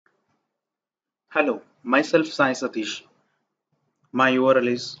Hello, myself Sai Satish. My URL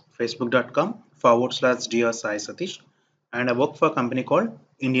is facebook.com/Dr. Sai Satish, and I work for a company called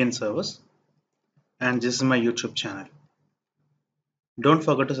Indian Service, and this is my YouTube channel. Don't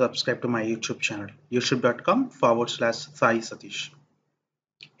forget to subscribe to my YouTube channel, youtube.com/Sai Satish.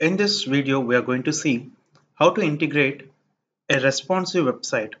 In this video, we are going to see how to integrate a responsive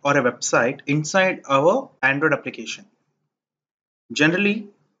website or a website inside our Android application. Generally,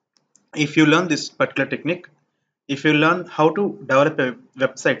 if you learn this particular technique, if you learn how to develop a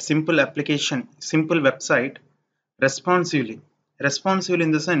website, simple website responsively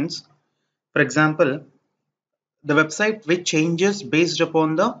in the sense, for example, the website which changes based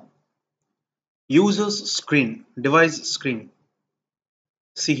upon the user's device screen.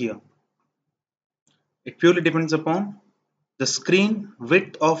 See here, it purely depends upon the screen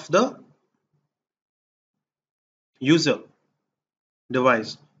width of the user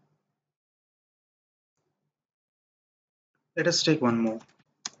device. Let us take one more.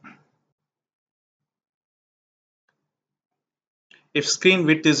 If screen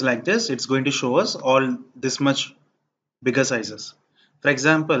width is like this, it's going to show us all this much bigger sizes. For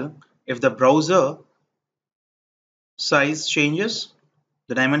example, if the browser size changes,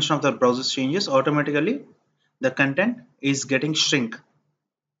 the dimension of the browser changes, automatically the content is getting shrink.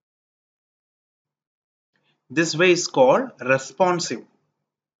 This way is called responsive.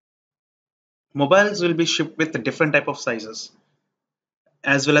 Mobiles will be shipped with different type of sizes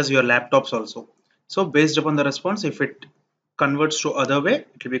as well as your laptops also. So based upon the response, if it converts to other way,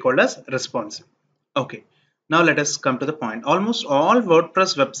 it will be called as responsive. Okay, now let us come to the point. Almost all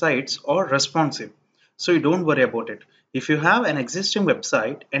WordPress websites are responsive, so you don't worry about it. If you have an existing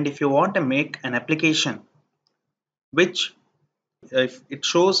website and if you want to make an application which if it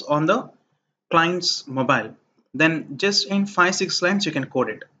shows on the client's mobile, then just in 5-6 lines you can code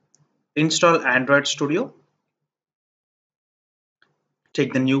it. Install Android Studio,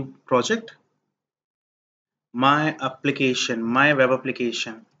 take the new project, my web application, my web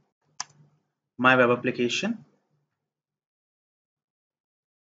application.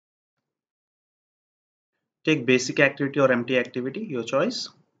 Take basic activity or empty activity, your choice.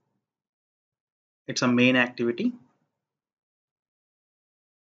 It's a main activity.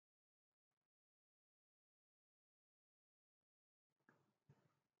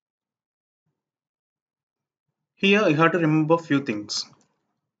 Here you have to remember a few things.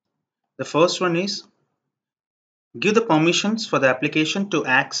 The first one is give the permissions for the application to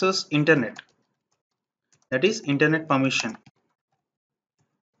access internet. That is, internet permission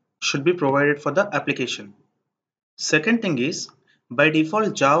should be provided for the application. Second thing is, by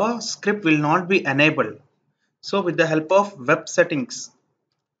default JavaScript will not be enabled. So with the help of web settings,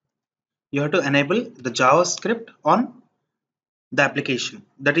 you have to enable the JavaScript on the application,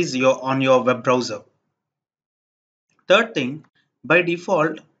 that is on your web browser. Third thing, by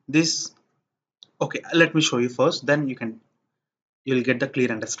default this, okay, let me show you first, then you'll get the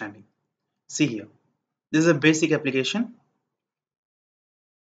clear understanding. See here, this is a basic application.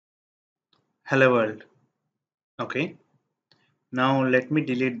 Hello world. Okay, now let me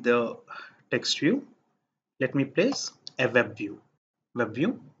delete the text view. Let me place a web view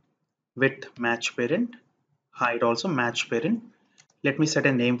with match parent, hide also match parent. Let me set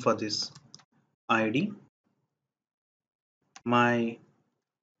a name for this, id my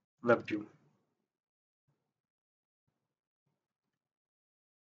web view.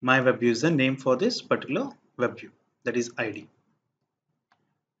 My web view is the name for this particular web view, that is id.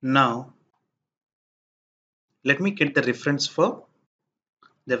 Now let me get the reference for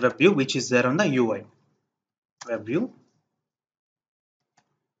the web view which is there on the UI. Web view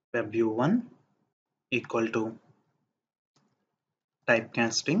 1 equal to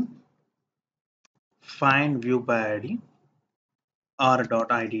typecasting find view by id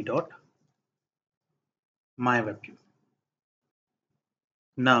r.id dot my web view.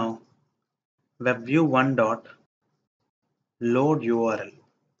 Now web view 1 dot load URL.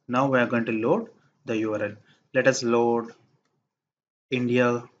 Now we are going to load the URL. Let us load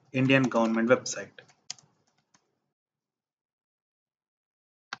Indian government website,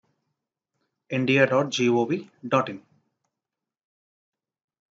 india.gov.in.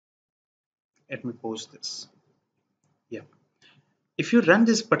 Let me post this. Yeah. If you run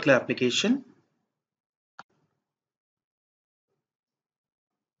this particular application,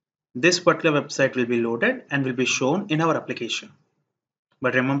 this particular website will be loaded and will be shown in our application.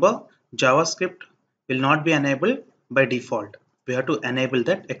 But remember, JavaScript will not be enabled by default. We have to enable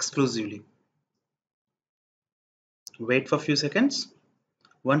that exclusively. Wait for a few seconds.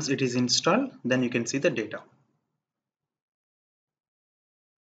 Once it is installed, then you can see the data.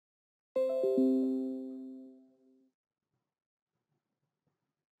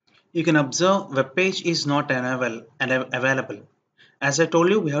 You can observe web page is not available. As I told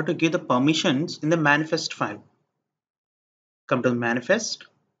you, we have to give the permissions in the manifest file. Come to the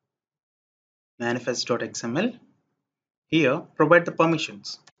manifest.xml. Here, provide the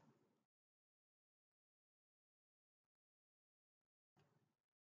permissions.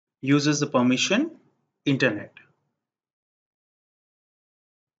 Uses the permission internet.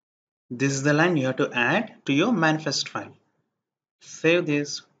 This is the line you have to add to your manifest file. Save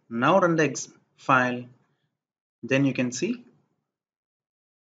this. Now run the file. Then you can see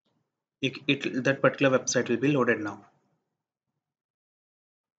that particular website will be loaded now.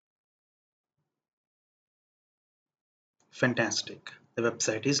 Fantastic. The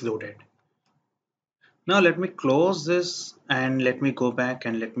website is loaded. Now let me close this and let me go back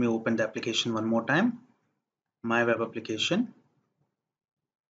and let me open the application one more time. My web application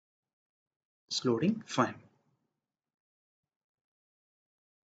is loading fine.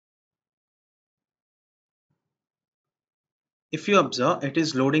 If you observe, it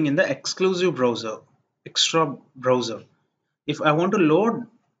is loading in the exclusive browser, extra browser. If I want to load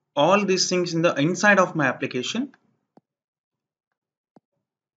all these things in the inside of my application,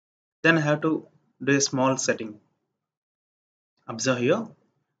 then I have to do a small setting. Observe here,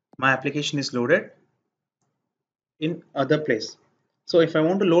 my application is loaded in other place. So if I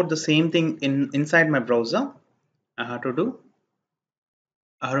want to load the same thing inside my browser, I have to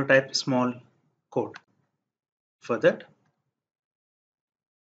type small code. For that,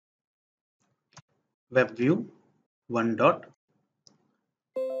 web view one dot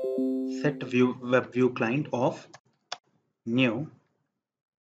set view web view client of new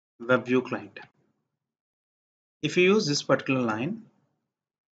web view client. If you use this particular line,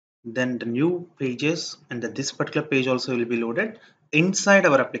 then the new pages and this particular page also will be loaded inside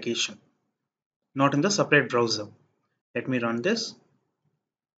our application, not in the separate browser. Let me run this.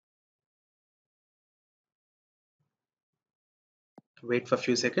 Wait for a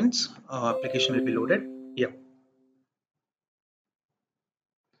few seconds. Our application will be loaded. Yep,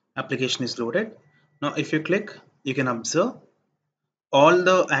 application is loaded. Now if you click, you can observe all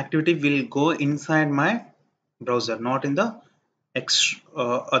the activity will go inside my browser, not in the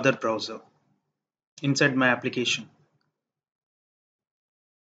other browser, inside my application.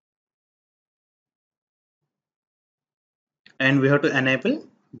 And we have to enable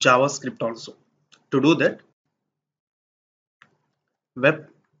JavaScript also. To do that, web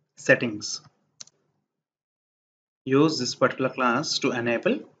settings. Use this particular class to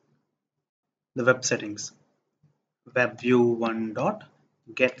enable the web settings. Web view one dot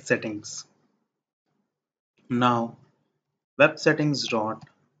get settings. Now web settings dot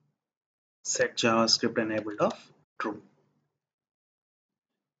set JavaScript enabled of true.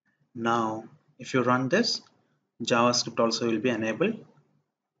 Now if you run this, JavaScript also will be enabled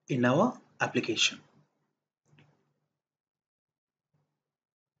in our application.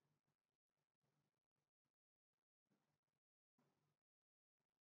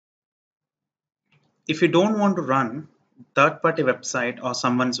 If you don't want to run third-party website or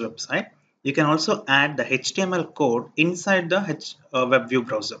someone's website, you can also add the HTML code inside the WebView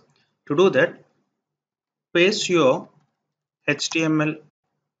browser. To do that, paste your HTML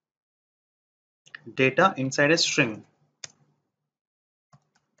data inside a string.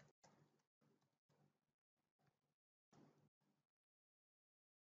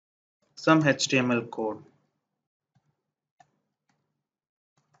 Some HTML code.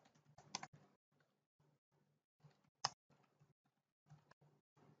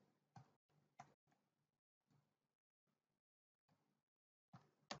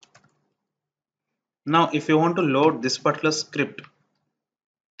 Now, if you want to load this particular script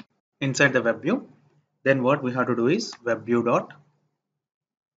inside the WebView, then what we have to do is WebView dot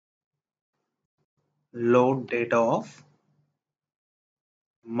load data of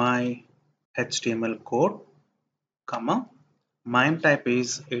my HTML code, comma, MIME type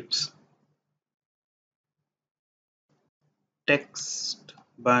is its text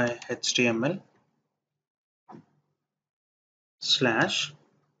by HTML slash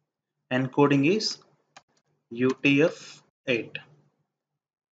encoding is UTF-8.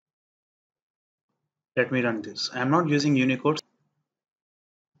 Let me run this. I am not using Unicode.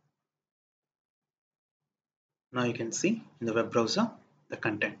 Now you can see in the web browser the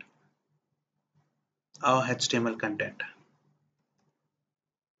content, our HTML content.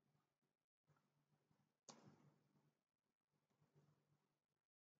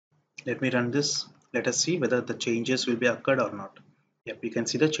 Let me run this. Let us see whether the changes will be occurred or not. Yep, you can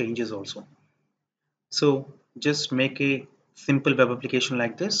see the changes also. So just make a simple web application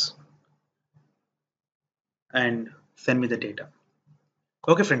like this and send me the data.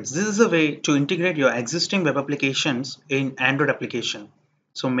 Okay friends, this is a way to integrate your existing web applications in Android application.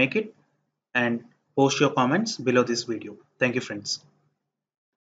 So make it and post your comments below this video. Thank you friends.